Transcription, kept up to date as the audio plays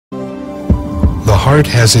heart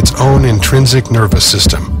has its own intrinsic nervous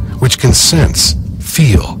system, which can sense,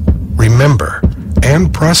 feel, remember,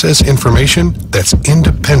 and process information that's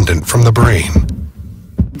independent from the brain.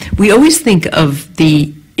 We always think of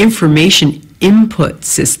the information input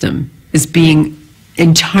system as being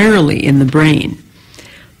entirely in the brain.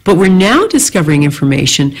 But we're now discovering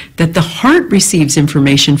information that the heart receives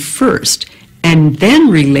information first and then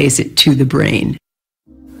relays it to the brain.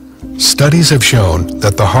 Studies have shown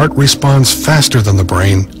that the heart responds faster than the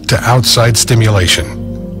brain to outside stimulation.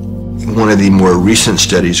 One of the more recent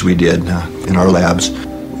studies we did in our labs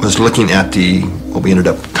was looking at what we ended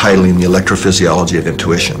up titling the electrophysiology of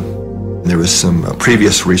intuition. There was some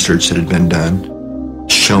previous research that had been done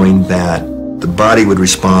showing that the body would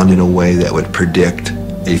respond in a way that would predict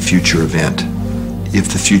a future event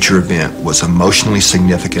if the future event was emotionally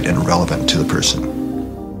significant and relevant to the person.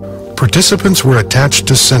 Participants were attached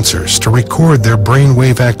to sensors to record their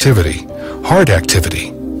brainwave activity, heart activity,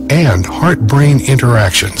 and heart-brain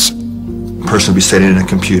interactions. A person would be sitting in a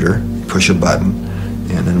computer, push a button,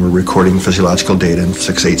 and then we're recording physiological data, and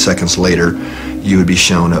 6-8 seconds later you would be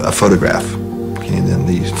shown a photograph. Okay, and then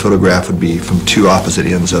the photograph would be from two opposite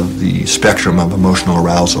ends of the spectrum of emotional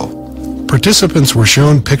arousal. Participants were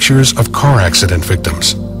shown pictures of car accident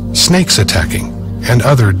victims, snakes attacking, and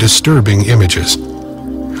other disturbing images.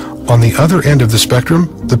 On the other end of the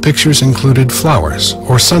spectrum, the pictures included flowers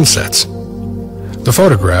or sunsets. The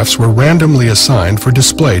photographs were randomly assigned for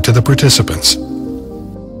display to the participants.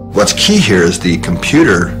 What's key here is the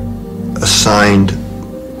computer assigned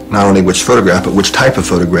not only which photograph, but which type of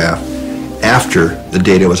photograph after the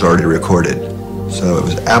data was already recorded. So it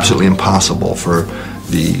was absolutely impossible for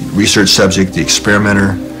the research subject, the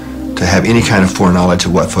experimenter, to have any kind of foreknowledge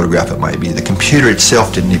of what photograph it might be. The computer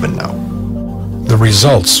itself didn't even know. The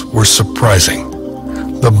results were surprising.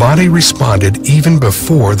 The body responded even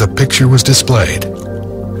before the picture was displayed.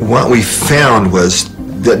 What we found was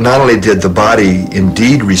that not only did the body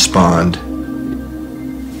indeed respond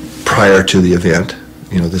prior to the event,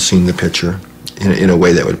 seeing the picture, in a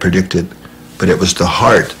way that would predict it, but it was the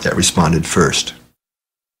heart that responded first.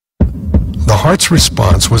 The heart's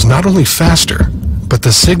response was not only faster, but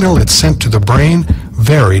the signal it sent to the brain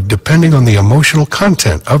varied depending on the emotional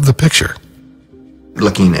content of the picture.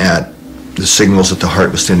 Looking at the signals that the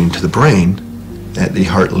heart was sending to the brain, that the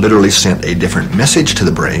heart literally sent a different message to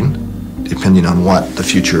the brain depending on what the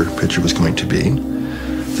future picture was going to be.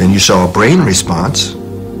 Then you saw a brain response.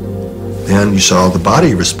 Then you saw the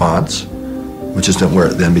body response, which is where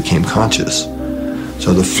it then became conscious.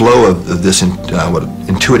 So the flow of this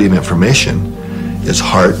intuitive information is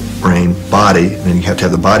heart, brain, body, and then you have to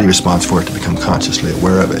have the body response for it to become consciously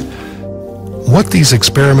aware of it. What these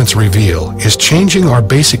experiments reveal is changing our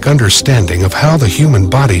basic understanding of how the human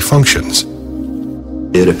body functions.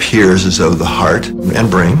 It appears as though the heart and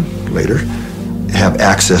brain, later, have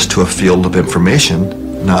access to a field of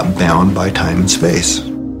information not bound by time and space.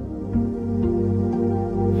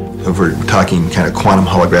 If we're talking kind of quantum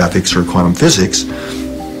holographics or quantum physics,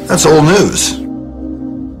 that's old news.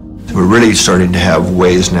 We're really starting to have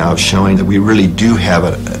ways now of showing that we really do have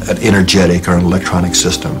an energetic or an electronic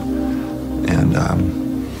system. And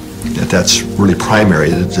that's really primary,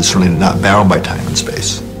 that it's really not bound by time and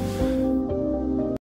space.